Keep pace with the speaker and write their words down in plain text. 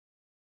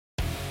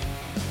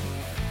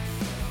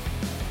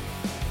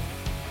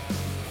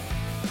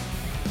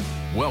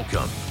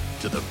Welcome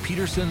to the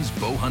Peterson's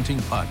Bow Hunting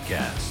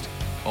Podcast.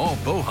 All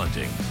bow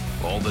hunting,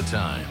 all the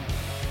time.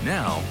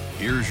 Now,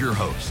 here's your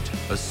host,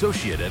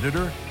 Associate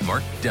Editor,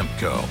 Mark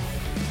Demko.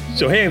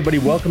 So hey everybody,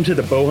 welcome to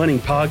the Bow Hunting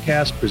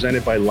Podcast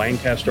presented by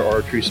Lancaster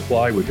Archery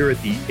Supply. We're here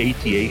at the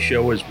ATA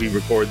show as we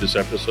record this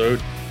episode.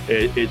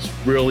 It's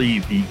really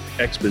the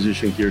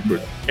exposition geared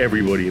toward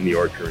everybody in the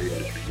archery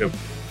industry. You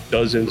have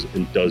dozens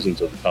and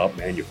dozens of the top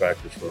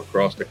manufacturers from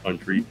across the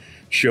country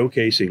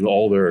showcasing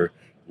all their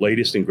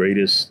latest and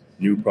greatest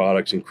new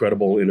products,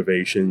 incredible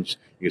innovations.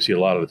 You can see a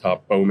lot of the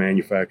top bow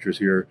manufacturers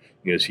here.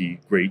 You can see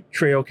great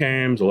trail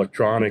cams,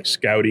 electronics,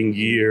 scouting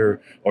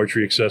gear,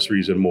 archery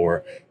accessories, and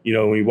more. You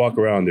know, when you walk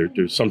around,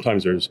 there's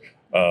sometimes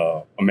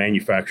a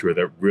manufacturer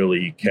that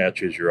really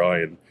catches your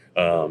eye.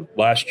 And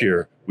last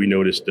year, we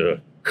noticed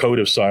a Code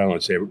of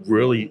Silence. They have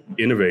really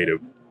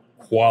innovative,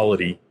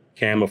 quality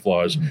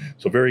camouflage.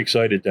 So very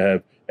excited to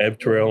have Ev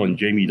Terrell and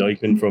Jamie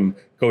Dykeman from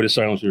Code of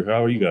Silence here.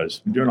 How are you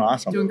guys? Doing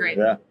awesome. Doing great.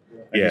 Yeah.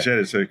 Like you said,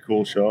 it's a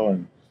cool show,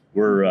 and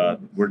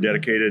we're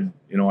dedicated,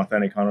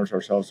 authentic hunters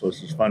ourselves. So it's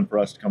just fun for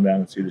us to come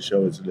down and see the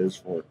show as it is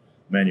for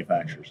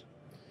manufacturers.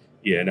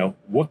 Yeah. Now,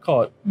 what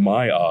caught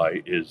my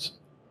eye is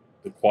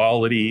the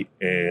quality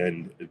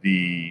and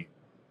the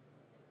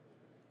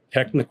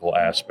technical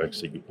aspects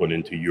that you put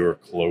into your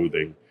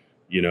clothing.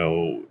 You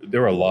know,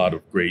 there are a lot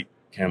of great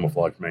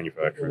camouflage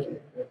manufacturers.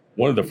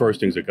 One of the first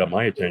things that got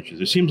my attention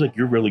is it seems like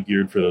you're really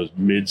geared for those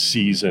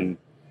mid-season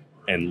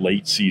and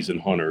late-season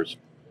hunters.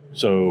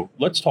 So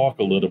let's talk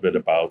a little bit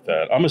about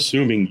that. I'm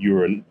assuming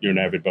you're an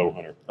avid bow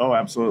hunter. Oh,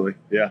 absolutely.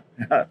 Yeah.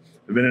 I've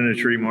been in a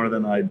tree more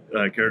than I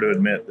care to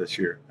admit this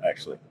year,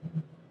 actually.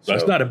 So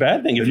that's not a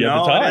bad thing if you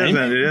have the time.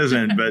 It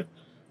isn't. But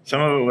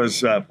some of it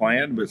was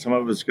planned, but some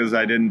of it was because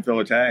I didn't fill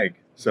a tag.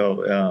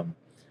 So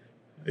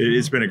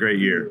it's been a great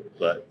year.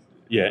 But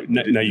yeah.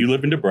 Now you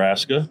live in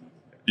Nebraska.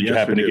 Did you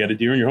happen to get a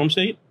deer in your home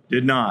state?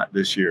 Did not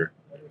this year.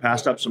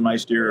 Passed up some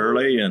nice deer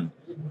early and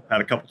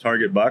had a couple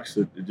target bucks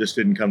that it just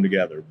didn't come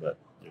together. But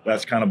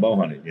that's kind of bow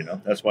hunting,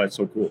 That's why it's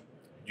so cool.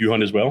 Do you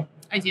hunt as well?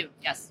 I do,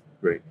 yes.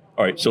 Great.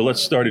 All right, so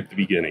let's start at the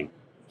beginning.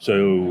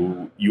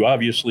 So you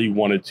obviously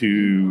wanted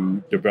to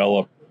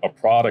develop a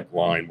product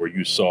line where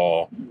you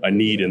saw a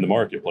need in the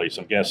marketplace,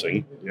 I'm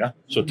guessing. Yeah.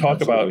 So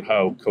talk about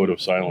how Code of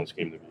Silence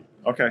came to be.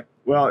 Okay.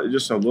 Well,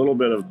 just a little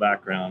bit of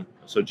background.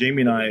 So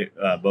Jamie and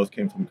I both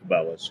came from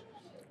Cabela's.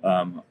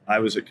 I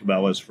was at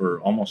Cabela's for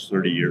almost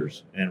 30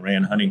 years and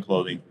ran hunting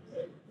clothing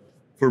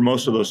for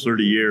most of those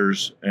 30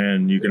 years,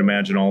 and you can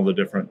imagine all the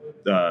different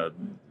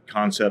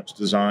concepts,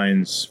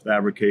 designs,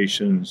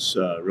 fabrications,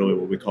 really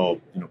what we call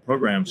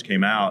programs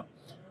came out.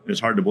 It's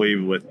hard to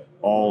believe with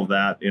all of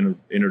that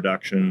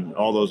introduction,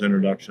 all those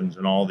introductions,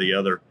 and all the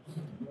other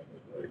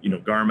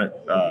garment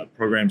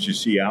programs you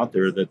see out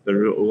there that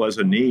there was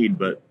a need,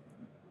 but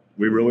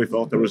we really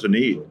felt there was a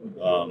need,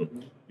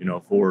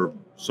 for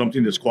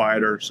something that's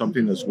quieter,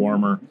 something that's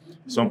warmer,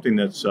 something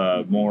that's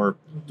more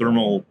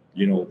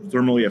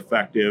thermally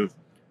effective.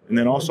 And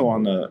then also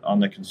on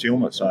the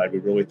concealment side, we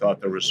really thought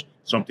there was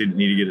something that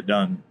needed to get it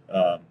done.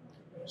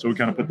 So we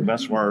kind of put the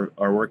best of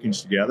our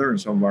workings together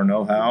and some of our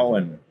know-how,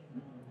 and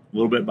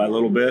little bit by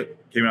little bit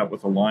came out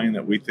with a line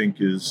that we think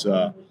is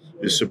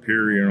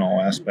superior in all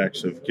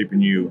aspects of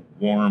keeping you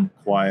warm,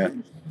 quiet,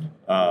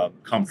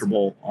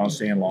 comfortable, on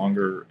stand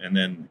longer, and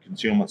then the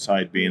concealment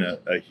side being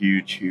a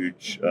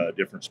huge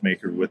difference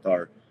maker with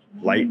our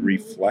lack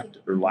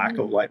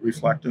of light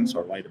reflectance,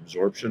 our light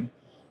absorption,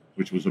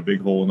 which was a big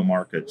hole in the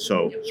market.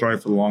 So sorry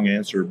for the long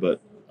answer,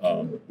 but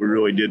we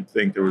really did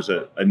think there was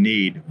a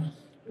need,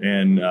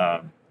 and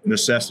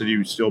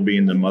necessity still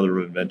being the mother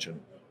of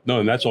invention. No,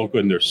 and that's all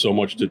good, and there's so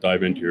much to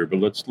dive into here. But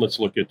let's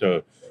look at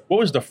what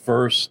was the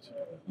first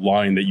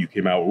line that you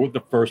came out with? What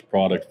was the first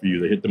product for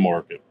you that hit the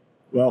market?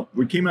 Well,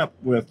 we came up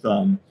with,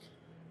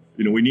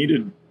 we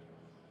needed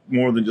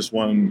more than just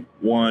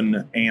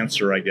one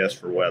answer, I guess,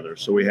 for weather.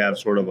 So we have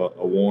sort of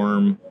a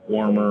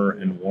warmer,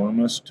 and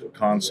warmest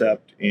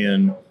concept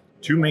in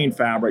two main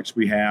fabrics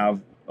we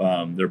have.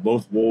 They're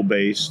both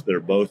wool-based.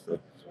 They're both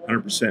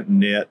 100%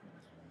 knit.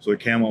 So the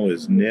camo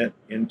is knit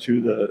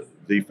into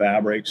the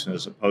fabrics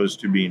as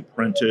opposed to being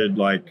printed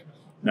like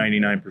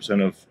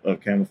 99%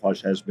 of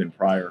camouflage has been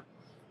prior,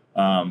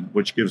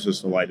 which gives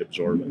us the light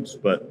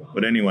absorbance.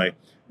 But anyway,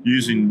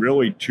 using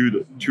really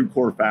two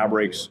core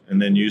fabrics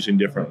and then using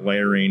different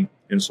layering,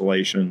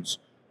 insulations,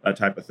 that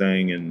type of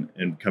thing,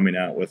 and coming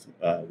out with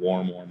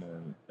warmer,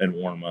 and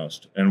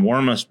warmest. And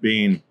warmest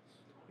being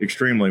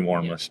extremely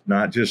warmest,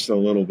 not just a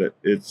little bit.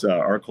 It's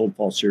our Cold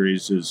Fall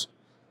series is,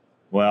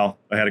 well,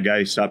 I had a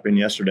guy stop in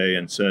yesterday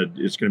and said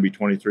it's going to be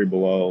 23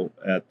 below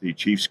at the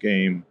Chiefs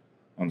game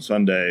on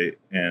Sunday,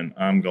 and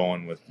I'm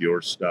going with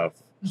your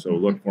stuff. So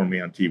look for me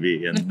on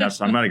TV. And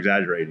I'm not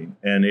exaggerating.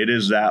 And it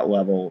is that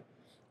level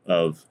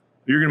of,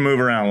 you're going to move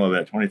around a little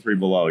bit, 23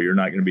 below. You're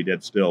not going to be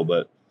dead still,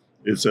 but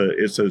it's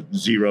a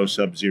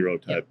sub-zero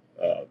type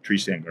tree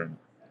stand garment.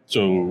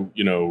 So,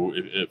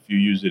 if you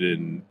use it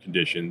in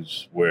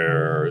conditions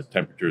where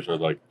temperatures are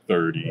like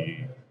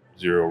 30,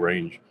 0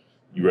 range,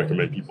 you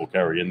recommend people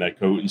carry in that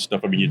coat and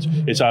stuff? I mean,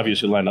 it's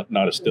obviously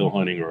not a still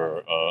hunting or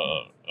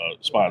a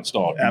spot and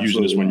stalk. You're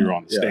using this when you're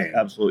on the stand.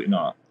 Absolutely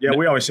not. Yeah,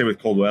 we always say with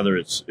cold weather,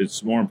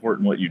 it's more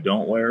important what you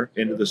don't wear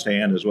into the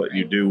stand is what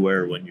you do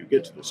wear when you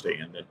get to the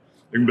stand. And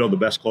you can build the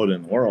best clothing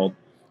in the world,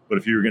 but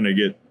if you're going to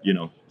get,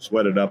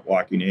 sweated up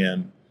walking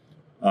in,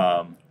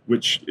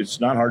 which it's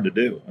not hard to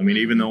do. I mean,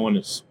 even though when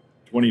it's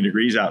 20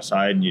 degrees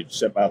outside and you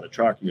step out of the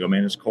truck, you go,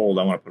 man, it's cold,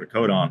 I want to put a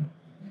coat on.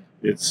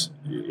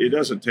 It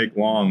doesn't take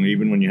long,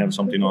 even when you have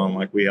something on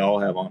like we all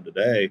have on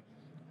today,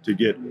 to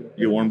get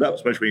you warmed up,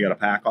 especially when you got a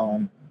pack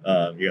on,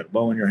 you got a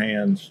bow in your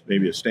hands,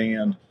 maybe a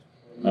stand,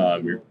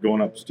 you're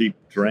going up steep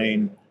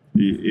terrain.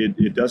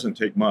 It doesn't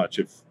take much.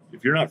 If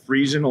you're not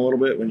freezing a little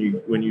bit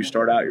when you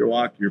start out your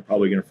walk, you're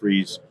probably going to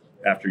freeze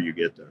after you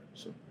get there.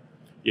 So,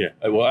 yeah.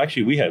 Well,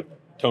 actually, we have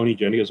Tony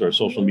Jenny is our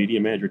social media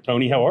manager.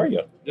 Tony, how are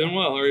you? Doing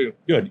well. How are you?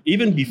 Good.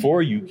 Even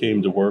before you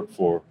came to work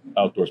for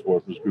Outdoor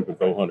Sportsman's Group and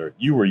Bowhunter,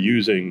 you were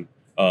using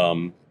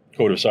Code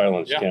of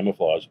Silence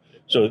camouflage.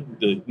 So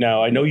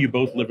now I know you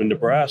both live in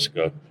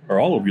Nebraska, or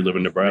all of you live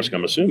in Nebraska,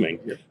 I'm assuming.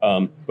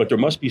 Yeah. But there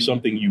must be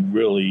something you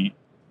really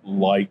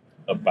like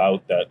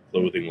about that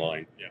clothing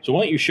line. Yeah. So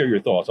why don't you share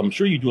your thoughts? I'm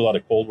sure you do a lot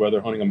of cold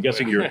weather hunting. I'm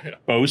guessing your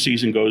bow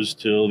season goes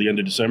till the end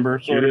of December,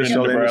 sort of. It is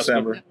till the end of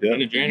December. Yeah.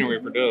 End of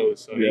January for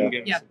does, so you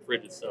can get some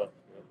frigid stuff.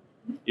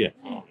 Yeah.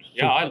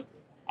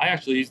 I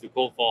actually used the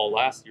cold fall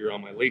last year on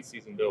my late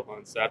season doe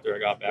hunts after I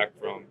got back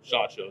from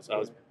SHOT Show. So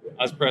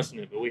I was pressing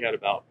it, but we had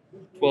about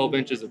 12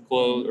 inches of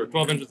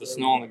 12 inches of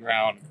snow on the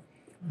ground.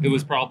 It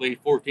was probably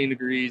 14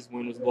 degrees,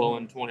 wind was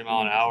blowing 20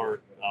 mile an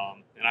hour,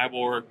 and I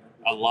wore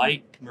a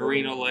light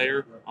merino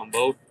layer on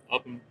both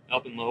up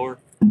and lower,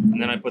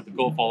 and then I put the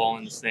cold fall all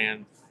in the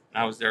stand,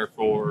 and I was there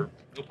for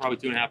probably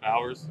 2.5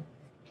 hours.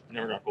 I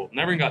never got cold,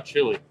 never even got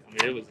chilly. I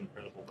mean, it was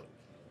incredible. But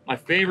my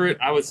favorite,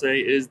 I would say,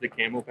 is the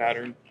camo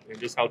pattern and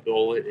just how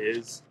dull it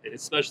is,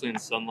 especially in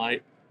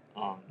sunlight.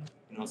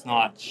 It's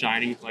not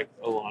shiny like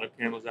a lot of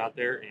camos out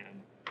there,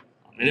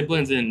 and it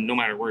blends in no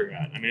matter where you're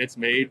at. I mean, it's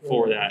made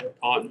for that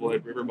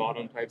cottonwood river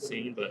bottom type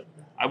scene, but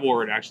I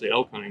wore it actually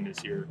elk hunting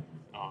this year,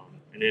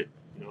 and it,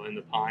 in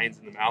the pines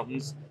and the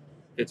mountains,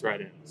 fits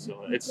right in.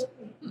 So it's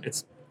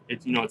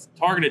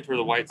targeted toward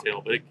the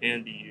whitetail, but it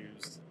can be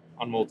used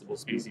on multiple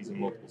species in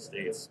multiple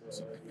states.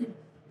 So.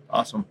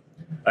 Awesome.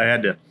 I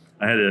had to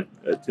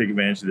take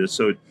advantage of this.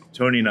 So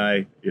Tony and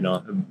I,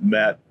 have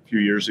met a few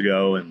years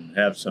ago and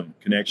have some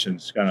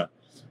connections. Kind of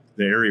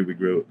the area we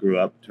grew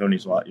up.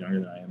 Tony's a lot younger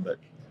than I am, but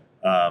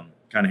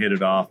kind of hit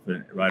it off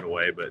right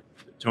away. But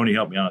Tony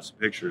helped me out with some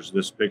pictures.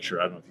 This picture,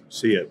 I don't know if you can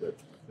see it, but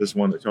this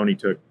one that Tony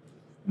took.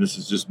 This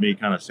is just me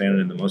kind of standing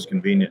in the most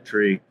convenient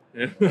tree.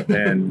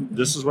 And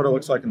this is what it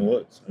looks like in the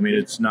woods. I mean,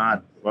 it's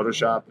not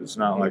Photoshop. It's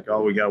not like,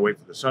 oh, we got to wait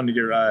for the sun to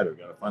get right or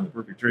got to find the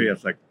perfect tree.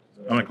 It's like,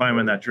 I'm going to climb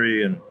in that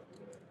tree, and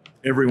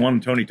every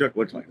one Tony took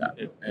looks like that.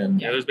 And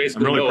there's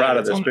basically I'm really proud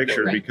of this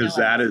picture because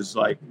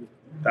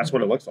that's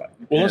what it looks like.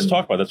 Well, let's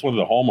talk about that. That's one of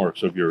the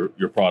hallmarks of your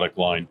product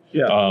line.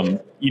 Yeah.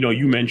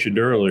 You mentioned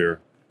earlier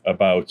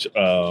about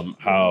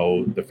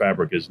how the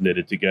fabric is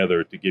knitted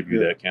together to give you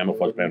that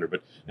camouflage pattern.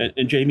 But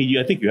and Jamie,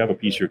 I think you have a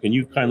piece here. Can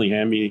you kindly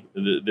hand me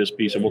this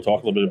piece, and we'll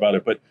talk a little bit about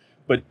it.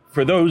 But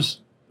for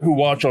those who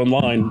watch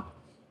online,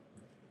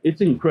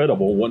 it's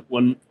incredible.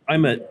 When I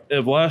met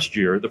Ev last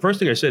year, the first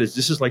thing I said is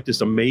this is like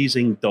this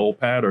amazing dull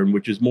pattern,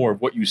 which is more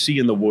of what you see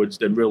in the woods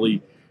than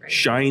really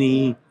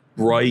shiny,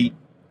 bright,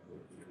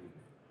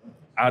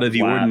 out of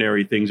the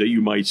ordinary things that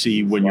you might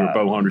see when you're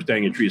bow hunter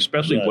staying in trees,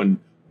 especially when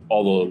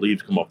all the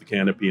leaves come off the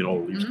canopy and all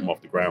the leaves come off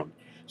the ground.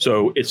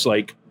 So it's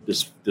like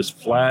this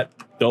flat,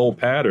 dull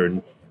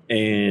pattern,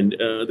 and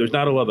there's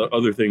not a lot of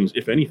other things,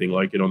 if anything,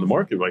 like it on the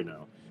market right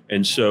now.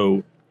 And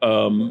so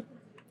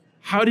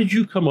how did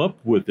you come up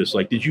with this?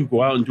 Like, did you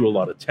go out and do a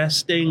lot of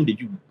testing?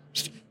 Did you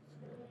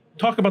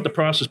talk about the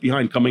process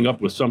behind coming up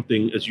with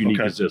something as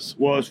unique as this?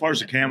 Well, as far as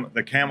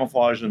the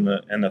camouflage and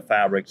the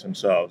fabrics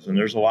themselves, and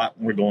there's a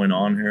lot more going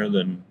on here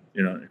than,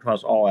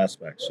 across all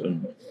aspects.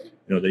 And,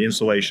 the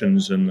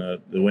insulations and the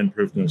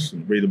windproofness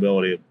and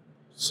breathability, a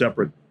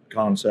separate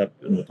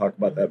concept, and we'll talk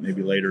about that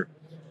maybe later.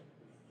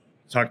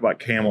 Let's talk about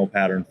camo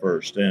pattern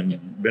first.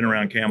 And been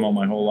around camo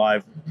my whole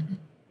life.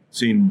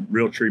 Seen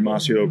real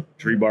mossy oak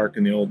tree bark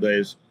in the old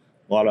days,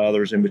 a lot of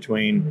others in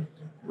between,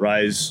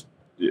 rise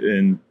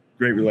in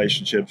great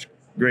relationships,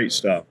 great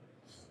stuff.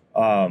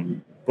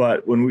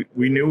 But when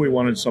we knew we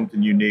wanted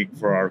something unique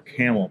for our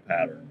camo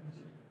pattern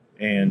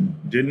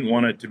and didn't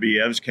want it to be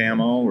Ev's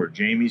camo or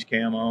Jamie's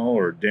camo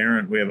or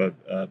Darren, we have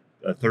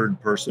a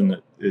third person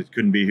that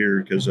couldn't be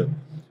here because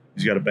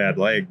he's got a bad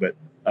leg, but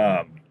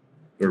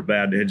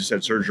he just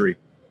had surgery.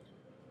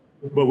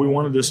 But we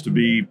wanted this to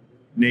be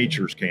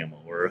nature's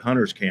camo or a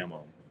hunter's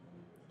camo.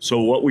 So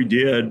what we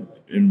did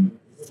in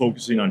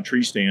focusing on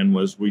tree stand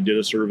was we did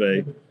a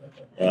survey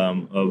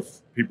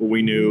of people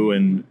we knew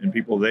and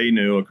people they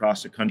knew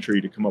across the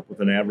country to come up with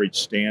an average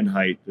stand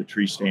height the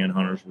tree stand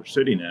hunters were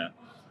sitting at,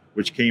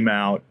 which came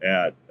out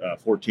at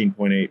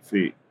 14.8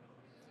 feet.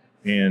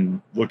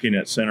 And looking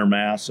at center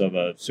mass of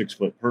a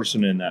 6-foot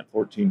person in that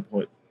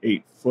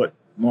 14.8 foot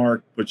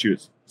mark puts you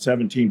at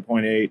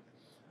 17.8,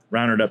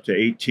 rounded up to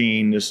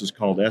 18. This is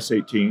called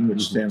S18,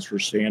 which stands for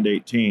stand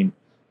 18.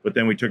 But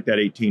then we took that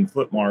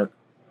 18-foot mark,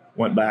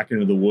 went back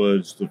into the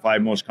woods, the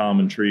 5 most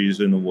common trees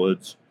in the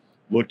woods,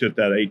 looked at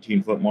that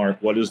 18-foot mark.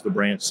 What is the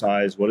branch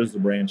size? What is the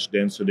branch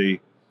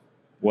density?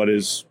 What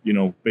is,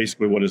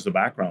 basically what does the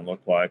background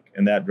look like?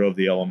 And that drove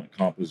the element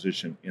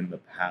composition in the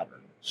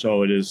pattern.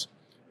 So it is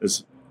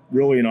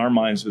really in our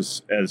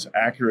minds as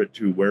accurate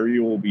to where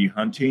you will be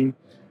hunting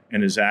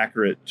and as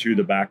accurate to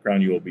the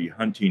background you will be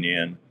hunting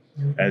in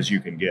as you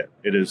can get.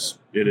 It is,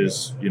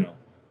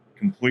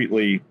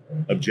 completely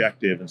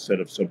objective instead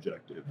of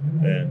subjective.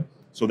 And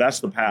so that's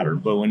the pattern.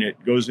 But when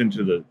it goes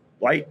into the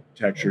light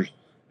textures,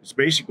 it's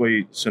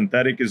basically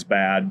synthetic is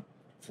bad,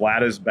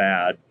 flat is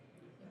bad,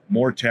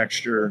 more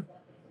texture,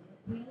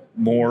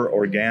 more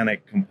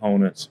organic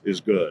components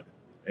is good.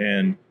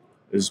 And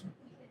this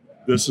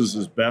is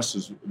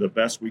the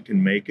best we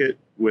can make it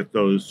with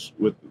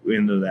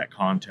into that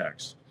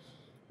context.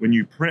 When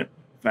you print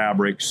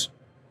fabrics,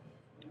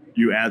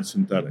 you add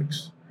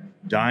synthetics.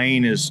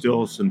 Dyeing is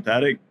still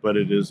synthetic, but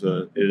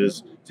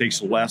it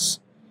takes less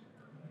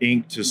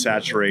ink to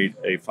saturate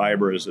a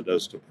fiber as it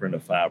does to print a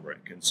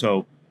fabric. And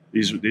so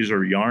these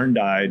are yarn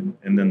dyed,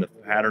 and then the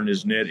pattern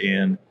is knit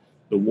in.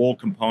 The wool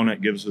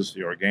component gives us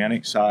the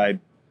organic side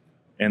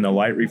and the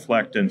light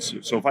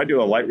reflectance. So if I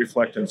do a light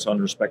reflectance on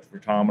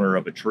spectrophotometer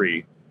of a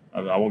tree,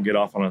 I won't get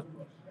off on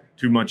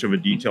too much of a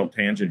detailed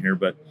tangent here,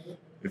 but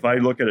if I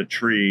look at a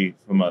tree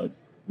from a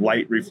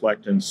light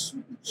reflectance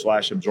 /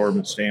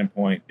 absorbance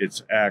standpoint,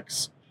 it's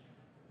X.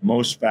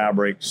 Most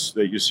fabrics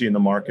that you see in the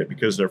market,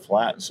 because they're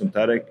flat and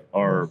synthetic,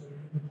 are,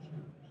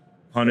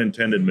 pun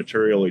intended,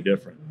 materially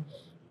different.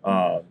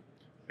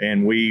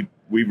 And we've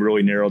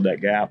really narrowed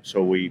that gap,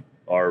 so we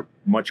are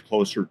much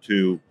closer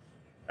to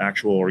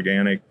actual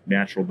organic,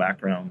 natural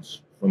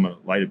backgrounds from a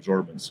light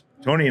absorbance.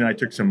 Tony and I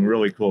took some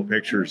really cool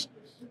pictures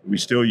we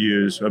still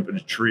use up at a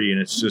tree, and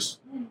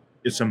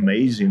it's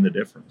amazing the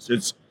difference.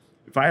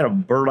 If I had a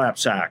burlap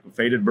sack, a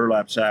faded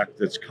burlap sack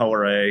that's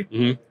color A,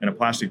 and a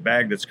plastic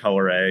bag that's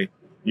color A,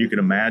 you can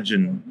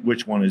imagine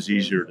which one is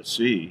easier to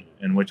see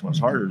and which one's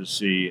harder to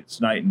see.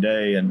 It's night and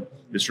day, and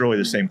it's really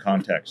the same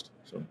context.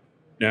 So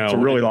now, it's a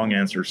really long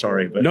answer,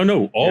 sorry. But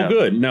No, all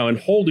good. Now, in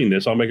holding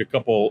this, I'll make a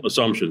couple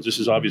assumptions. This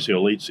is obviously a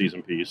late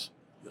season piece.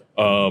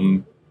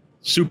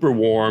 Super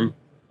warm.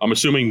 I'm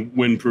assuming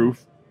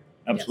windproof.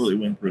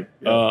 Absolutely windproof.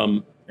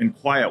 Yeah. And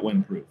quiet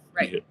windproof.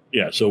 Right.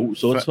 Yeah. So we'll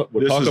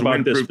talk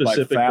about this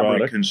specific by fabric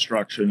product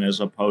construction as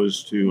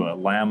opposed to a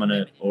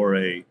laminate or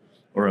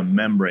a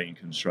membrane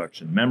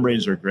construction.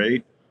 Membranes are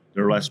great.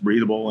 They're less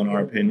breathable in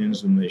our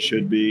opinions than they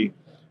should be.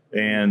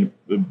 And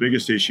the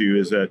biggest issue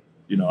is that,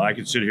 I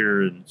could sit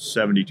here at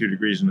 72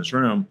 degrees in this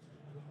room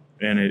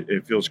and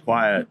it feels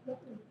quiet.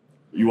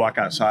 You walk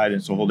outside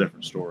and it's a whole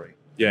different story.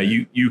 Yeah,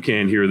 you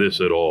can't hear this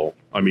at all.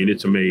 I mean,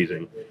 it's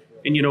amazing.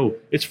 And,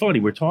 it's funny.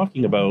 We're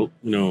talking about,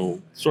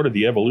 sort of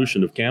the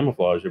evolution of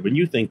camouflage. When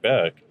you think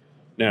back,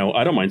 now,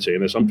 I don't mind saying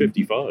this, I'm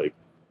 55.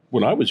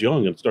 When I was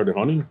young and started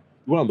hunting, you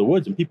went out in the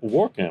woods and people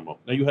wore camo.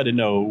 Now, you had to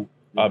know,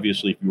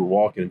 obviously, if you were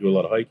walking and do a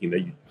lot of hiking, that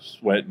you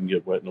sweat and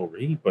get wet and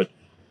overheat. But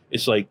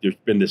it's like there's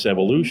been this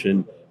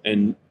evolution,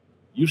 and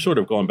you've sort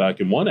of gone back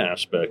in one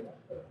aspect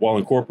while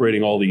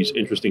incorporating all these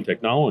interesting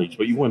technologies.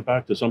 But you went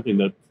back to something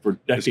that for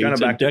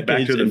decades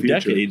and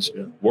decades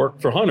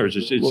worked for hunters.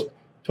 It's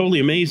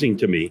totally amazing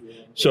to me.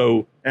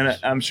 So, and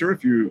I'm sure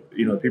if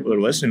people that are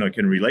listening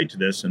can relate to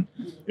this, and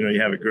you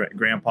have a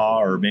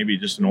grandpa or maybe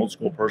just an old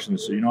school person that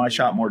say, I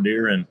shot more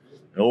deer in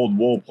old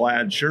wool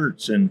plaid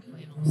shirts, and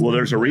well,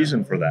 there's a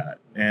reason for that,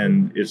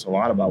 and it's a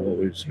lot about what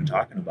we've been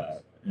talking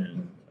about,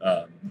 and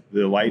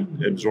the light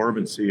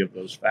absorbency of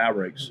those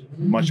fabrics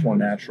much more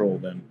natural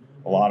than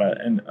a lot of.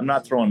 And I'm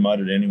not throwing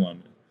mud at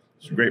anyone.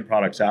 There's some great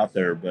products out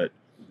there, but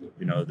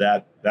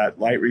that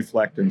light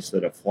reflectance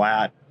that a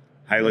flat,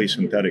 highly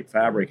synthetic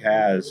fabric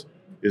has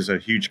is a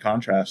huge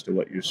contrast to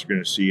what you're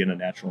going to see in a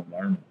natural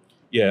environment.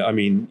 Yeah, I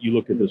mean, you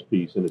look at this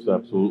piece and it's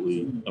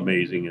absolutely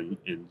amazing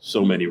in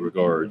so many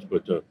regards.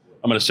 But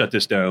I'm going to set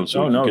this down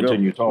so we can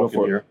continue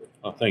talking here.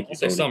 Thank you, I'll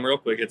say Tony. something real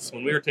quick. It's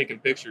when we were taking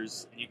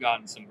pictures and you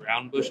got in some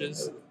ground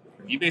bushes,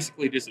 you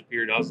basically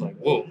disappeared. I was like,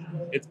 whoa,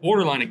 it's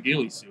borderline a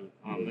ghillie suit.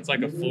 It's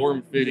like a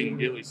form-fitting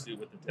ghillie suit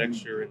with the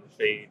texture and the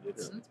fade.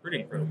 It's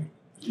pretty incredible.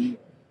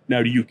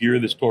 Now, do you gear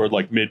this toward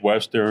like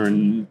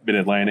Midwestern,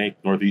 Mid-Atlantic,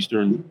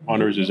 Northeastern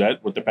hunters? Is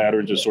that what the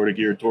patterns are sort of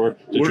geared toward?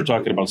 Since you're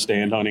talking about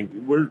stand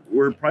hunting?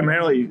 We're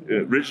primarily,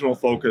 original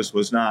focus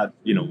was not,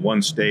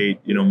 one state,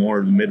 more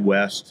of the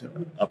Midwest,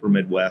 upper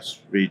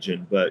Midwest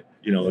region. But,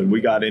 and we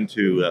got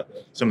into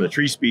some of the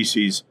tree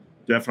species,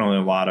 definitely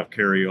a lot of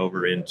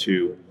carryover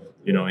into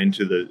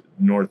the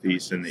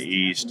Northeast and the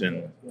East.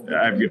 And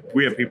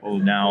we have people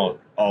now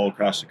all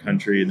across the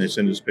country, and they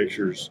send us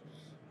pictures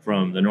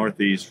from the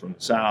Northeast, from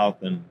the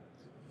South, and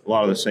a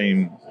lot of the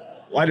same.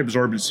 Light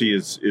absorbency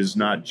is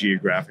not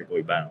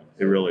geographically bound.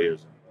 It really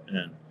isn't,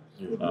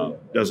 and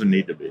doesn't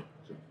need to be.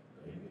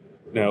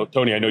 Now,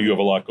 Tony, I know you have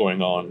a lot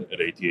going on at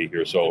ATA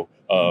here, so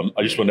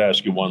I just wanted to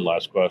ask you one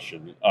last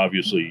question.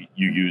 Obviously,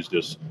 you use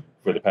this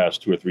for the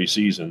past 2 or 3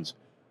 seasons.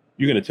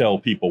 You're going to tell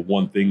people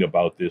one thing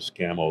about this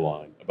camo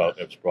line, about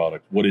Ep's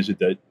product. What is it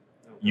that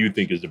you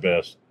think is the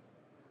best?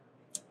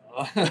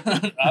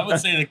 I would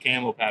say the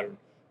camo pattern.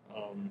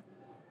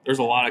 There's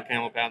a lot of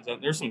camo patterns out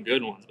there. There's some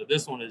good ones, but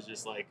this one is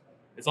just like,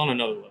 it's on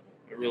another level.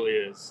 It really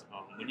is.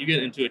 When you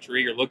get into a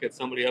tree or look at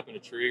somebody up in a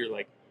tree, you're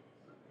like,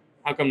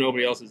 how come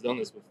nobody else has done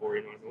this before?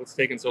 You know, what's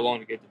taken so long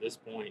to get to this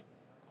point?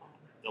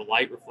 The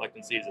light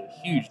reflectancy is a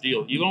huge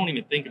deal. You don't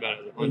even think about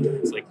it as a hunter.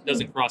 It's like, it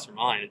doesn't cross your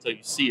mind until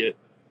you see it.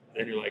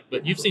 Then you're like,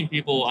 but you've seen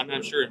people,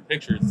 I'm sure in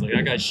pictures, it's like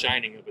that guy's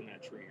shining up in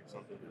that tree or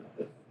something.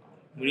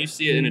 When you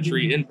see it in a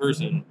tree in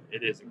person,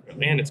 it is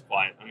incredible. And it's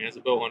quiet. I mean, as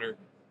a bow hunter,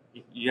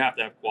 you have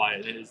to have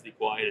quiet. It is the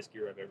quietest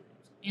gear I've ever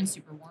used. And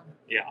super warm.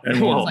 Yeah.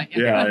 And well,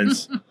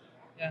 it's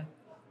Yeah.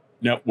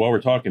 Now, while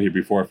we're talking here,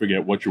 before I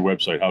forget, what's your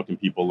website? How can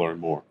people learn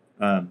more?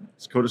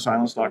 it's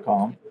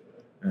codasilence.com,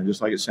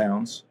 just like it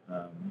sounds.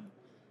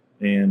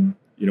 And,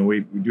 you know,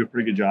 we do a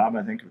pretty good job,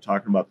 I think, of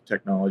talking about the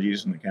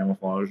technologies and the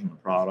camouflage and the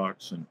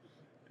products. And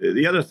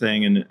the other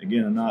thing, and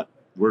again,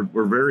 we're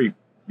very,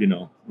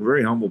 we're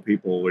very humble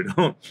people.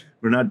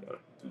 We're not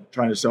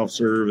trying to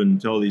self-serve and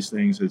tell these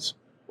things. It's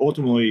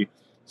ultimately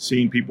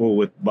seeing people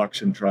with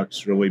bucks and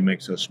trucks really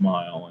makes us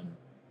smile.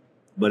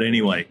 But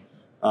anyway,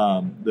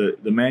 the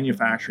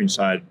manufacturing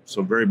side,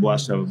 so very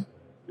blessed to have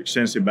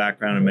extensive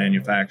background in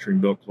manufacturing,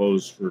 built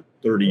clothes for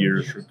 30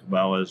 years for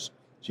Cabela's.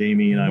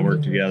 Jamie and I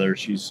work together.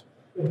 She's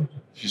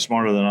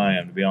smarter than I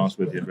am, to be honest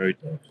with you.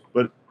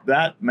 But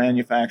that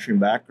manufacturing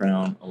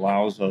background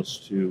allows us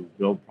to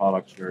build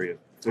products very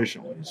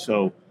efficiently.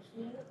 So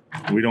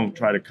we don't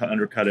try to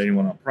undercut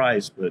anyone on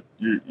price, but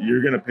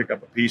you're going to pick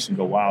up a piece and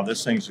go, wow,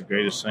 this thing's the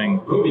greatest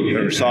thing you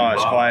ever saw.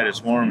 It's quiet,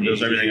 it's warm, it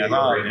does everything I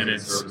thought, and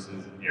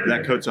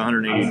that coat's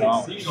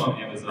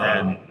 $180.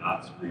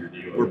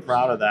 And we're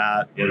proud of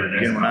that. But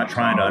again, we're not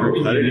trying to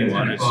undercut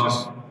anyone. It's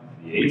just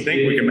we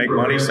think we can make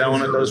money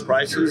selling at those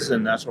prices,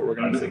 and that's what we're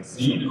going to do.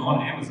 Seen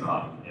on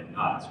Amazon and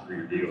not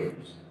Superior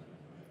Dealers.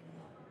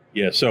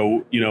 Yeah,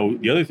 so,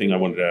 the other thing I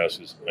wanted to ask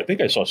is, I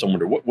think I saw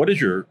somewhere, what is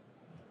your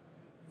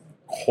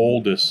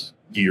coldest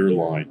gear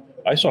line?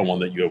 I saw one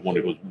that you have one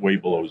that goes way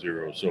below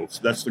zero. So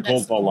that's the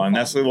cold fall line.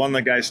 That's the one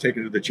that guys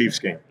taking to the Chiefs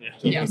game.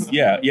 Yes.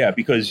 Yeah,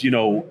 because,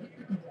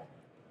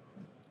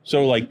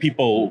 so like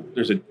people,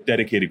 there's a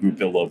dedicated group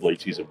that love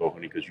late season bow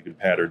hunting because you can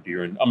pattern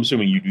deer. And I'm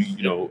assuming you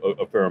do,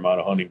 a fair amount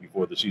of hunting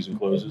before the season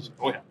closes.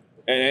 Oh, yeah.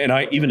 And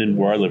I, even in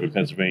where I live in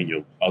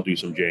Pennsylvania, I'll do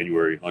some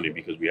January hunting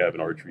because we have an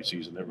archery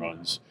season that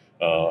runs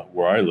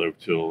where I live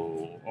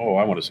till,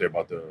 I want to say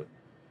about the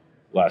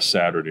last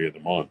Saturday of the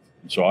month.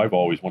 And so I've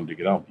always wanted to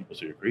get out, and people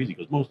say you're crazy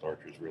because most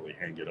archers really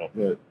hang it up.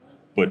 Right.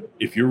 But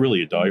if you're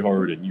really a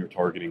diehard and you're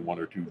targeting one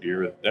or two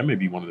deer, that may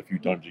be one of the few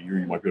times a year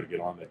you might be able to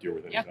get on that deer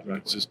with any kind of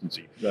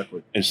consistency.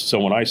 Exactly. And so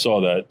when I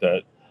saw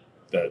that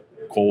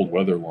cold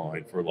weather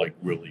line for like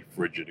really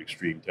frigid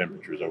extreme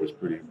temperatures, I was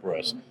pretty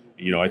impressed.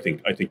 I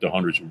think the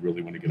hunters who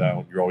really want to get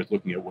out, you're always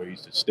looking at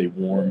ways to stay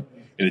warm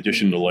in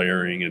addition to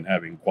layering and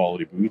having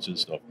quality boots and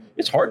stuff.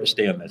 It's hard to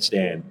stay on that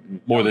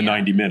stand more than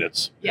 90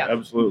 minutes. Yeah,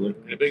 absolutely.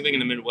 And a big thing in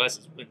the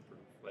Midwest is windproof.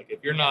 Like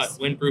if you're not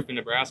windproof in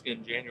Nebraska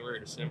in January or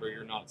December,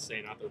 you're not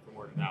staying out there for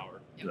more than an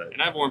hour. Right.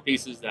 And I've worn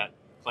pieces that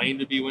claim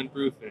to be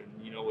windproof,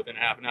 and within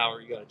half an hour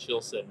you got a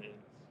chill setting in.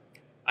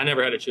 I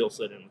never had a chill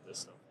set in with this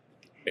stuff.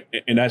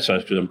 And that's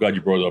actually, I'm glad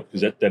you brought it up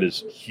because that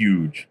is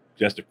huge.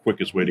 That's the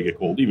quickest way to get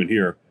cold. Even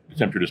here, the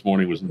temperature this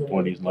morning was in the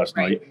 20s, and last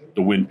night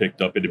the wind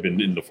picked up. It had been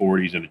in the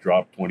 40s and it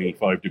dropped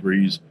 25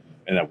 degrees,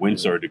 and that wind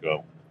started to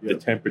go. The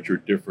temperature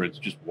difference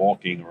just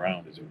walking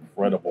around is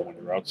incredible when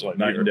you're outside.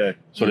 Night and day.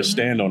 So to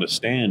stand on a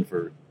stand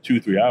for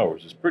 2-3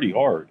 hours is pretty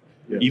hard.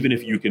 Yeah. Even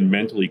if you can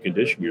mentally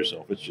condition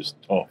yourself, it's just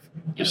tough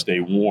to stay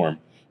warm.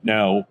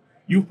 Now,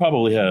 you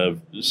probably have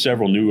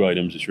several new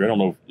items this year. I don't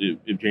know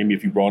if Jamie,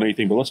 if you brought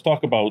anything, but let's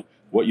talk about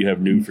what you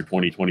have new for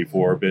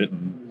 2024 a bit.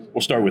 And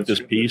we'll start with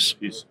this piece.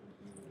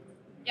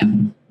 Yeah,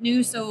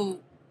 new. So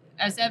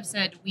as Ev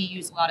said, we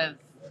use a lot of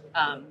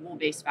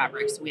wool-based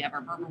fabrics. So we have our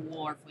Berber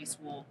wool, our fleece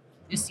wool.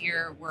 This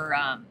year, we're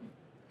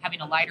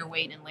having a lighter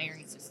weight and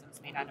layering systems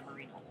made out of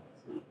merino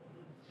wool.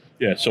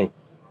 Yeah, so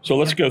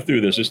let's go through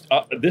this.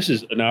 This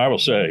is now I will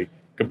say,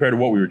 compared to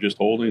what we were just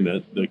holding,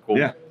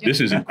 this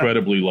is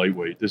incredibly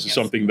lightweight. This is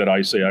something that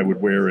I say I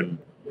would wear in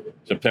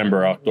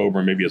September,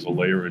 October, maybe as a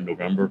layer in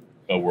November,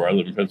 where I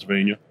live in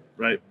Pennsylvania.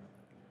 Right.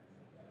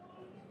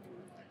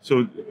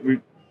 So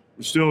we're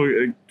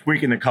still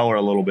tweaking the color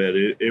a little bit.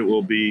 It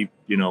will be,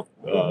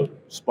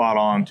 spot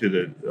on to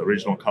the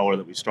original color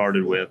that we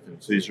started with.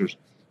 And so these are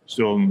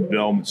still in the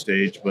development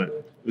stage,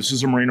 but this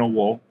is a merino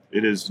wool.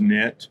 It is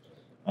knit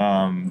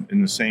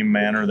in the same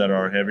manner that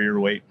our heavier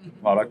weight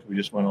product we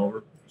just went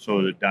over.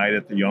 So it's dyed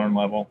at the yarn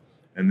level,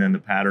 and then the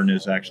pattern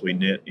is actually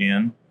knit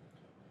in.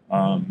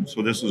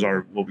 So this is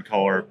what we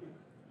call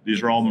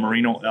these are all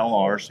merino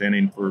LR,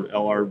 standing for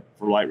LR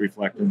for light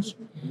reflectance.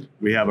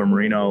 We have a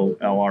merino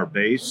LR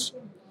base,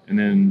 And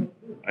then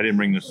I didn't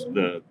bring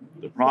the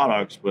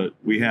products, but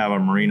we have a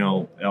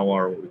merino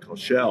LR, what we call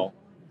shell.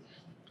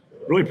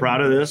 Really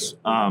proud of this.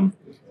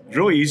 It's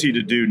really easy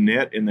to do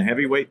knit in the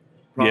heavyweight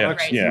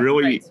products. Yeah, right.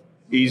 Really Right.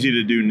 easy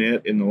to do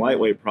knit in the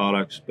lightweight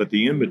products, but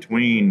the in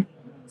between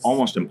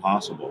almost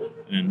impossible.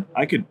 And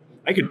I could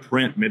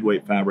print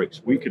midweight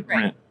fabrics. We could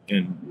print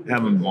and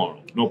have them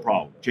tomorrow, no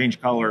problem. Change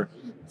color,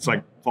 it's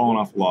like falling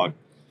off a log.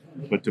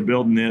 But to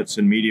build knits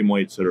and medium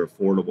weights that are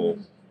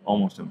affordable,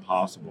 almost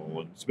impossible.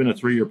 And it's been a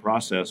 3-year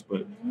process,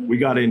 but we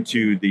got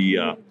into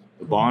the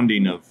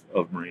bonding of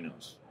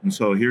merinos. And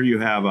so here you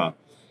have a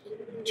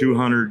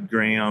 200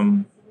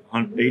 gram,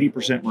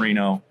 80%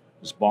 merino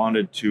is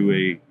bonded to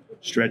a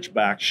stretch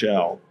back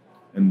shell,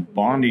 and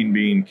bonding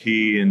being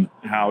key in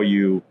how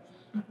you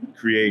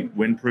create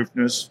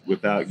windproofness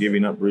without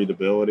giving up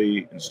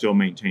breathability and still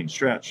maintain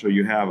stretch. So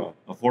you have a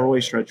 4-way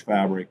stretch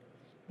fabric,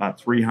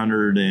 about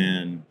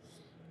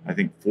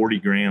 340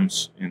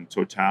 grams in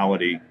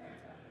totality.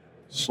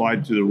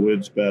 Slide through the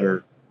woods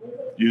better.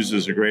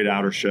 Uses a great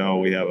outer shell.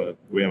 We have a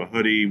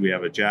hoodie, we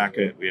have a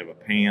jacket, we have a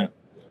pant.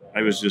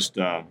 I was just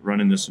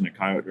running this in a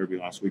coyote derby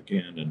last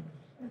weekend, and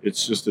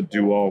it's just a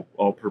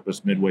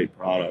all-purpose midweight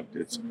product.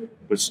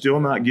 But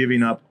still not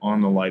giving up on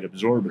the light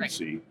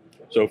absorbency,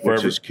 So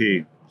which is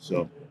key.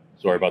 So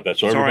sorry about that.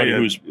 So Sorry,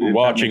 everybody who's if that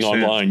watching makes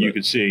sense, online, you but-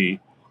 could see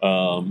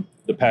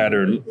the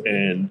pattern,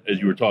 and as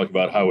you were talking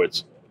about how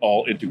it's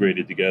all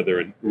integrated together,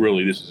 and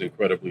really this is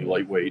incredibly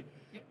lightweight.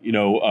 You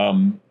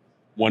know,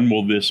 when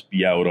will this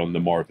be out on the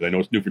market? I know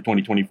it's new for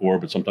 2024,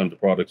 but sometimes the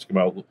products come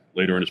out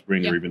later in the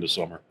spring or even the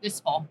summer.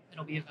 This fall,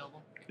 it'll be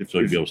available. So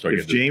you'll be able to start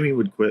if getting Jamie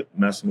would quit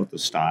messing with the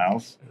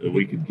styles,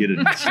 we could get it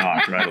in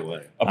stock right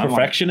away. a I'm like,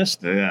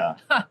 perfectionist. yeah.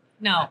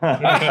 No.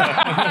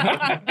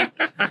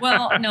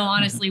 Well, no,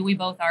 honestly, we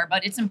both are,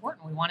 but it's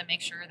important. We want to make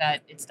sure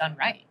that it's done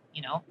right,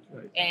 you know?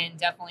 Right. And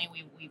definitely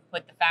we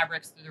put the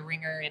fabrics through the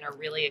ringer and are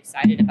really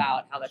excited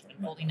about how that's been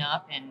holding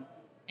up and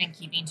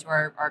keeping to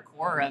our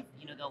core of,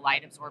 you know, the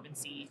light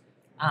absorbency,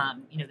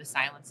 you know, the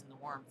silence and the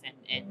warmth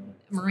and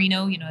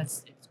merino, you know,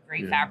 it's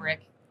great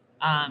fabric.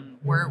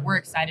 We're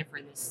excited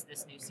for this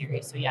new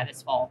series. So yeah,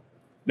 this fall.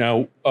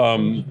 Now,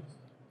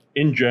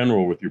 in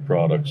general with your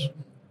products,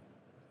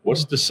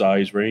 what's the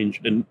size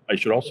range? And I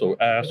should also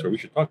ask, or we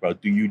should talk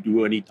about, do you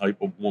do any type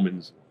of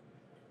woman's?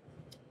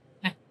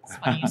 It's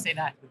funny you say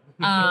that.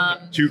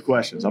 2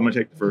 questions. I'm going to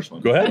take the first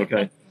one. Go ahead.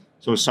 Okay.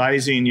 So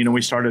sizing, you know,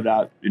 we started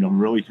out, you know,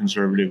 really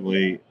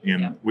conservatively,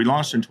 and we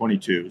launched in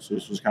 22. So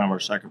this was kind of our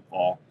second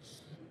fall.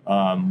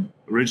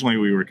 Originally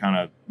we were kind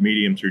of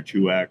medium through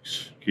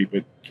 2X, keep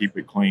it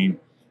clean.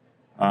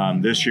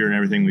 This year and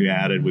everything we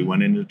added, we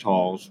went into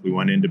talls, we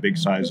went into big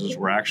sizes.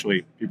 We're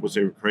actually, people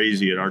say we're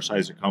crazy at our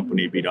size of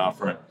company, beat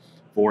offering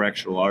 4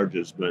 extra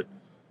larges, but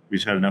we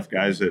just had enough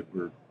guys that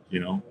were, you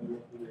know,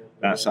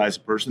 that size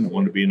of person that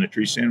wanted to be in a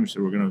tree stand. We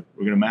said we're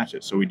gonna match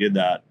it, so we did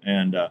that,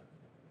 and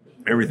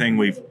everything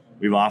we've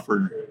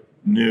offered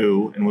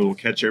new, and we will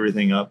catch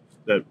everything up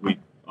that we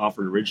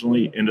offered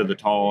originally into the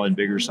tall and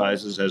bigger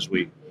sizes as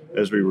we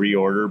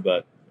reorder,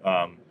 but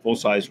full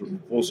size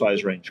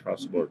range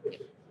across the board.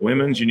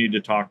 Women's, you need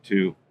to talk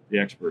to the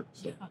expert.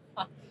 So.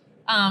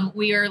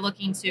 We are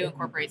looking to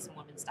incorporate some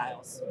women's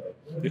styles.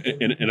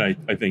 And I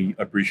think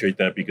I appreciate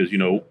that because, you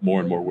know, more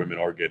and more women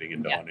are getting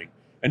into hunting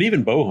and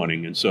even bow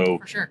hunting. And so,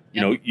 For sure.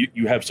 you know,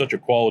 you have such a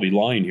quality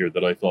line here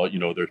that I thought, you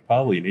know, there's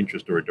probably an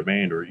interest or a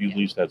demand, or you at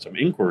least had some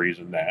inquiries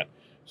in that.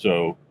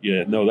 So,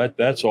 yeah, no,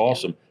 that's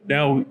awesome.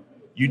 Now,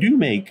 you do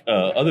make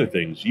other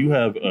things. You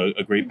have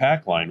a great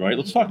pack line, right?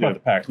 Let's talk about the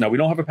packs. Now, we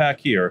don't have a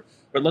pack here,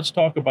 but let's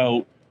talk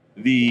about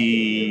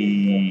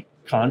the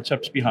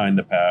concepts behind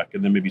the pack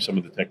and then maybe some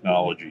of the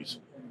technologies.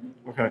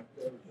 Okay.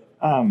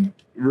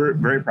 We're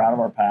very proud of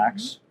our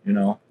packs. You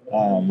know,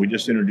 we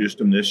just introduced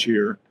them this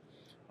year.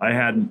 I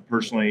hadn't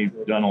personally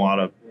done a lot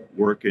of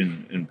work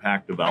in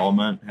pack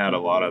development, had a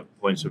lot of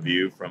points of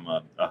view from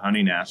a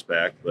hunting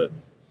aspect, but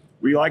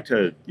we like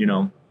to, you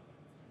know,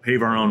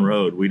 pave our own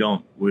road.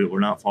 We're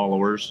not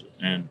followers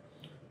and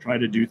try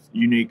to do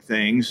unique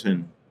things.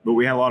 But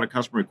we had a lot of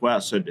customer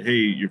requests said, hey,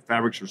 your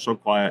fabrics are so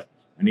quiet.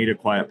 I need a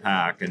quiet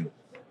pack. And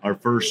our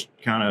first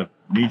kind of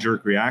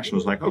knee-jerk reaction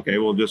was like, okay,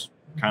 we'll just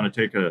kind of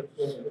take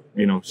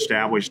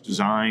established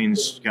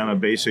designs, kind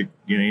of basic,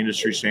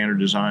 industry standard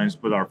designs,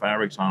 put our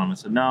fabrics on them, and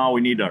said, no,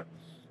 we need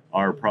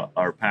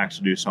our packs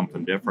to do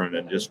something different,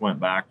 and just went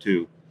back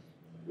to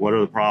what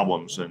are the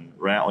problems, and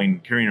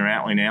carrying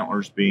rattling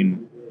antlers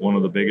being one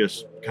of the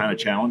biggest kind of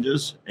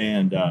challenges,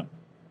 and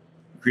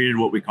created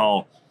what we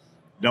call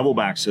double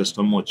back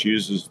system, which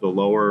uses the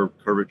lower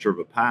curvature of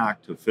a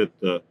pack to fit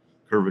the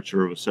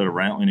curvature of a set of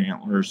rattling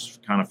antlers.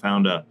 Kind of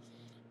found a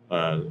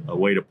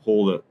way to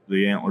pull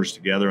the antlers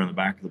together in the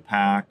back of the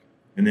pack,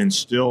 and then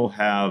still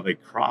have a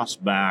cross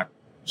back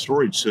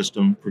storage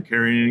system for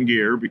carrying in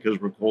gear,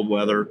 because we're cold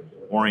weather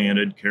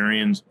oriented,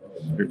 carrying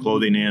your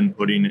clothing in,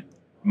 putting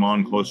them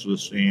on close to the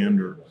stand,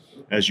 or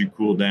as you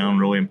cool down,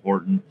 really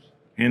important.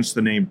 Hence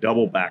the name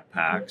double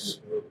backpacks.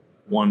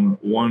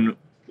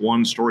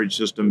 One storage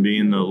system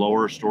being the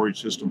lower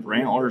storage system for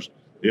antlers,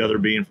 the other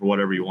being for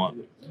whatever you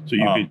want. So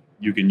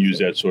you can use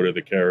that sort of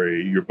to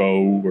carry your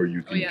bow, or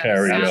you can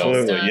carry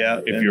absolutely,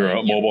 yeah. If you're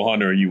a mobile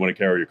hunter and you want to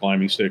carry your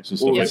climbing sticks and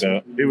stuff like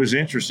that. It was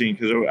interesting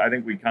because I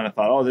think we kind of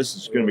thought, oh, this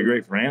is going to be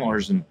great for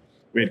antlers, and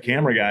we had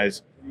camera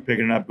guys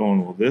picking it up,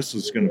 going, well, this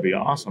is going to be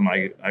awesome.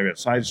 I got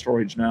side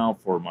storage now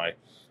for my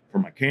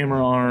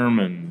camera arm,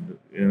 and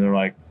they're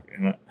like,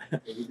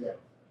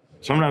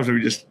 sometimes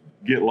we just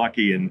get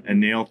lucky and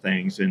nail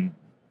things, and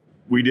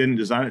we didn't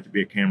design it to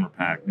be a camera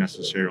pack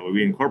necessarily.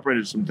 We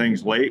incorporated some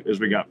things late as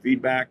we got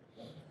feedback,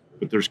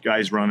 but there's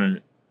guys running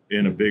it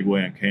in a big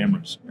way on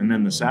cameras. And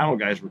then the saddle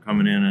guys were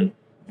coming in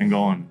and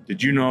going,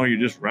 did you know you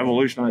just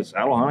revolutionized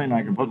saddle hunting?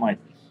 I can put my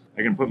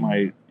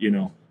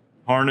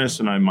harness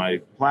and my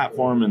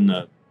platform in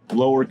the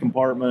lower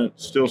compartment,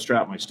 still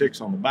strap my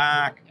sticks on the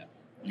back.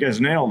 You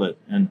guys nailed it.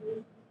 And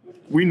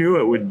we knew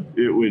it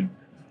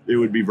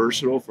would be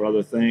versatile for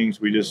other things.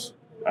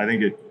 I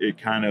think it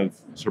kind of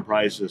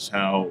surprised us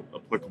how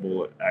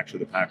applicable actually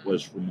the pack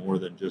was for more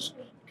than just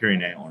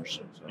carrying antlers.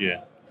 So.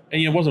 Yeah.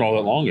 And it wasn't all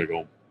that long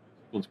ago.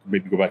 Let's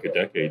maybe go back a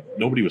decade.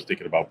 Nobody was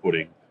thinking about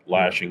putting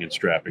lashing and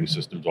strapping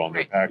systems on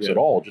their packs at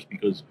all, just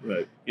because,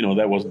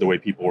 that wasn't the way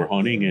people were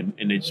hunting, and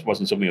it just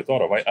wasn't something I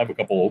thought of. I have a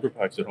couple older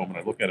packs at home, and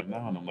I look at them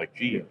now, and I'm like,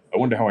 gee, I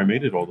wonder how I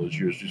made it all those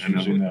years just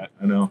using that.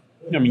 I know.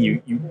 I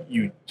mean,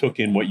 you took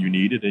in what you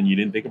needed, and you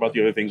didn't think about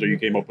the other things, or you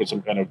came up with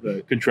some kind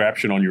of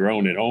contraption on your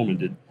own at home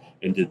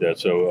and did that.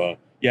 So,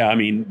 I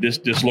mean,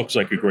 this looks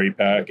like a great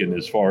pack, and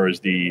as far as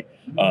the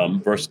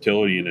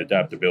versatility and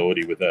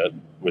adaptability with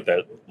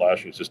that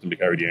lashing system to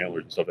carry the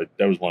antlers and stuff,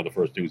 that was one of the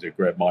first things that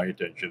grabbed my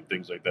attention,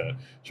 things like that.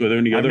 So, are there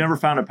any I've never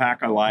found a pack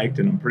I liked,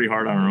 and I'm pretty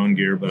hard on our own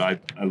gear, but I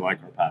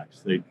like our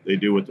packs. They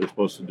do what they're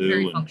supposed to do.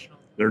 Very and functional.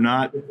 They're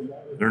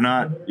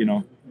not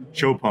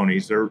show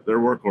ponies. They're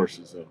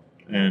workhorses though,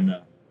 and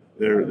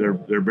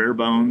they're bare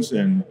bones,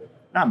 and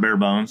not bare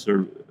bones.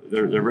 They're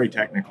very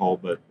technical,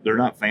 but they're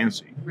not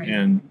fancy,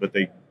 but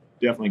they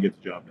definitely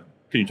get the job done.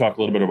 Can you talk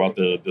a little bit about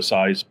the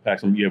size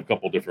packs? You have a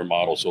couple different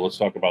models, so let's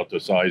talk about the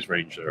size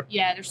range there.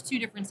 Yeah, there's two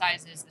different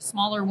sizes. The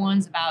smaller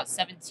one's about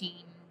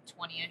 17,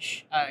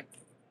 20-ish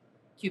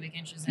cubic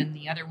inches, and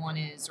the other one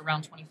is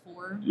around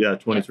 24. Yeah,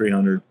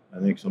 2,300, I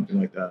think, something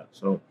like that.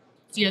 So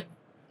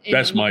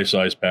that's my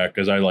size pack,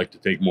 because I like to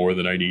take more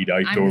than I need.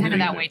 I'm kind of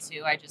that way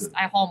too.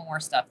 I haul more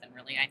stuff than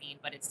really I need,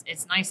 but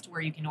it's nice to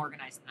where you can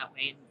organize in that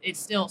way. And it's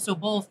still, so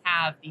both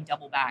have the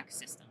double back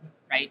system,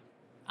 right?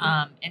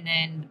 And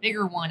then the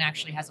bigger one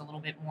actually has a little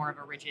bit more of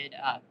a rigid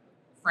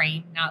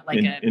frame, not like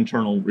an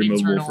internal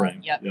removable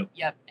frame.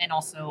 Yep. And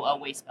also a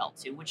waist belt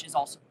too, which is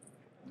also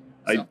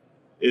cool.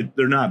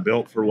 They're not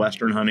built for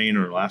Western hunting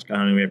or Alaska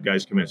hunting. We have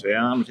guys come in and say,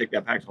 I'm going to take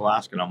that pack to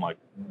Alaska. And I'm like,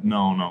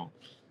 no.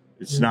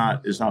 It's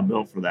not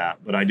built for that.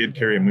 But I did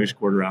carry a moose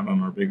quarter out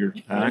on our bigger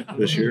pack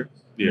this year,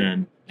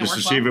 and just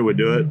to see if it would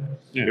do it.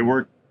 Yeah. It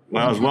worked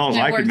as well as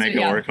I could make it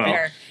work.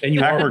 Well, and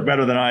you worked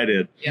better than I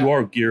did. You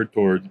are geared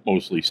towards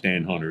mostly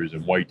stand hunters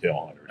and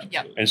whitetail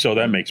hunters, and so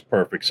that makes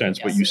perfect sense.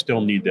 Yes. But you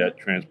still need that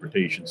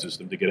transportation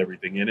system to get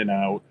everything in and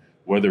out,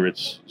 whether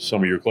it's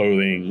some of your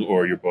clothing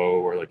or your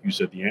bow, or like you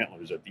said, the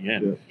antlers at the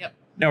end. Yep.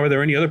 Now, are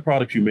there any other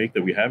products you make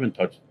that we haven't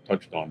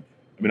touched on?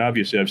 I mean,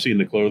 obviously, I've seen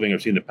the clothing,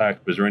 I've seen the pack,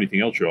 but is there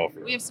anything else you offer?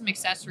 We have some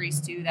accessories,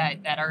 too,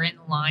 that are in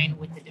line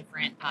with the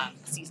different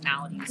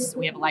seasonalities. So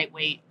we have a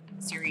lightweight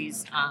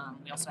series.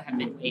 We also have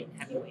midweight and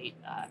heavyweight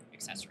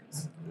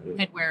accessories.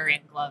 Headwear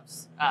and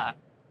gloves,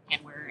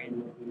 handwear.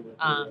 And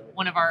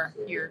one of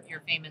your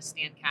famous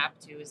stand cap,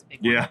 too, is a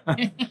big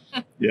one.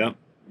 Yeah.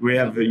 We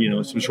have,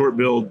 some short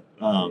build,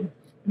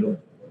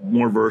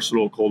 more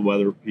versatile cold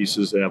weather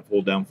pieces that have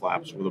fold down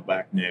flaps with a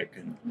back nick,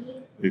 and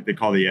they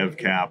call the EV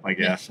cap, I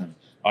guess. And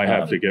I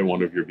have to get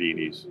one of your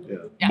beanies.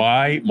 Yeah.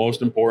 My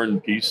most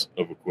important piece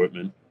of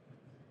equipment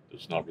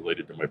that's not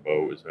related to my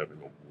bow is having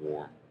a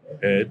warm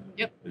head.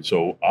 Yep. And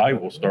so I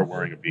will start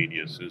wearing a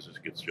beanie as soon as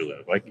it gets chilly.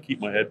 If I can keep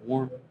my head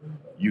warm,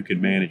 you can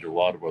manage a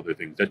lot of other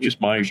things. That's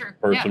just my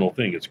personal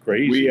thing. It's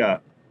crazy.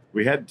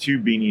 We had two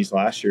beanies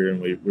last year,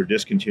 and we're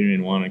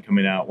discontinuing one and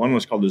coming out. One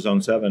was called the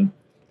Zone 7,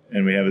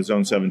 and we have a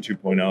Zone 7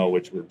 2.0,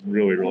 which we're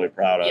really, really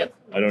proud of. Yep.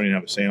 I don't even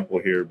have a sample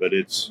here, but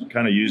it's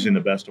kind of using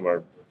the best of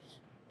our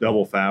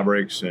double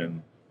fabrics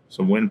and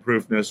some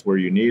windproofness where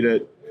you need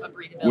it.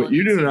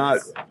 You do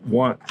not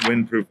want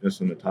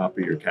windproofness in the top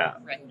of your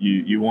cap. Right.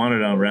 You want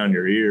it around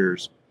your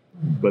ears,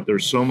 but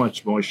there's so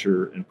much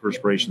moisture and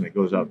perspiration that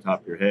goes out the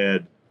top of your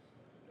head.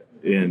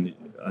 And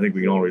I think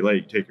we can all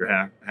relate. You take your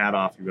hat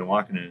off, you've been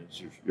walking in,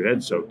 your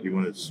head's soaked even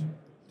when it's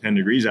 10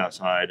 degrees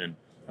outside, and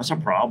that's a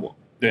problem.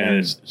 Yeah, and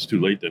it's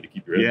too late then to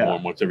keep your head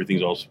warm once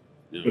everything's else.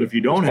 But if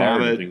you don't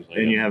have it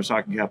and you have a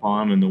stocking cap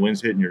on and the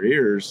wind's hitting your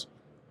ears,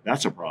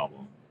 that's a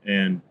problem.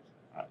 And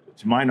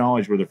to my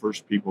knowledge, we're the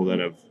first people that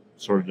have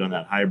sort of done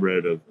that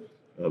hybrid of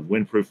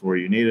windproof where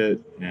you need it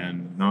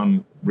and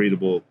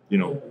non-breathable,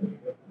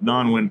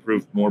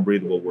 non-windproof, more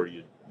breathable where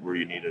you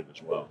need it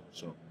as well.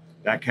 So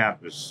that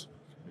cap is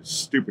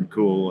stupid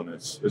cool, and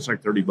it's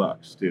like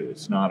 $30 too.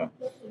 It's not a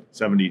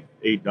 $78,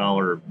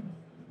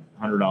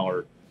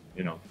 $100,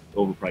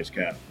 overpriced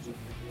cap.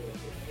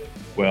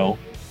 Well,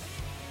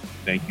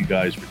 Thank you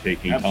guys for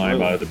taking time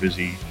Absolutely. out of the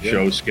busy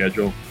show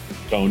schedule.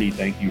 Tony,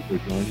 thank you for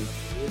joining.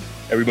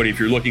 Everybody, if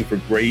you're looking for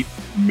great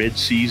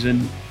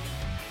mid-season,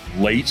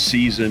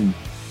 late-season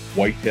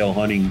whitetail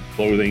hunting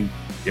clothing,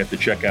 you have to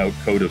check out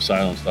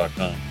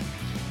coatofsilence.com.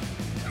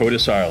 Coat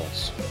of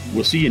Silence.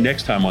 We'll see you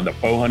next time on the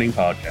Bow Hunting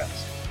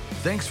Podcast.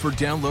 Thanks for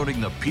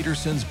downloading the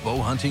Peterson's Bow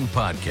Hunting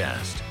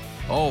Podcast.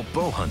 All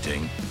bow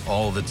hunting,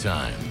 all the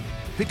time.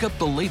 Pick up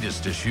the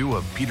latest issue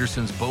of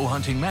Peterson's Bow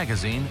Hunting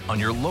magazine on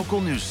your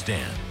local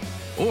newsstand,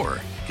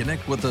 or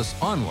connect with us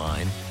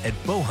online at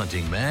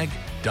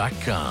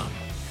bowhuntingmag.com.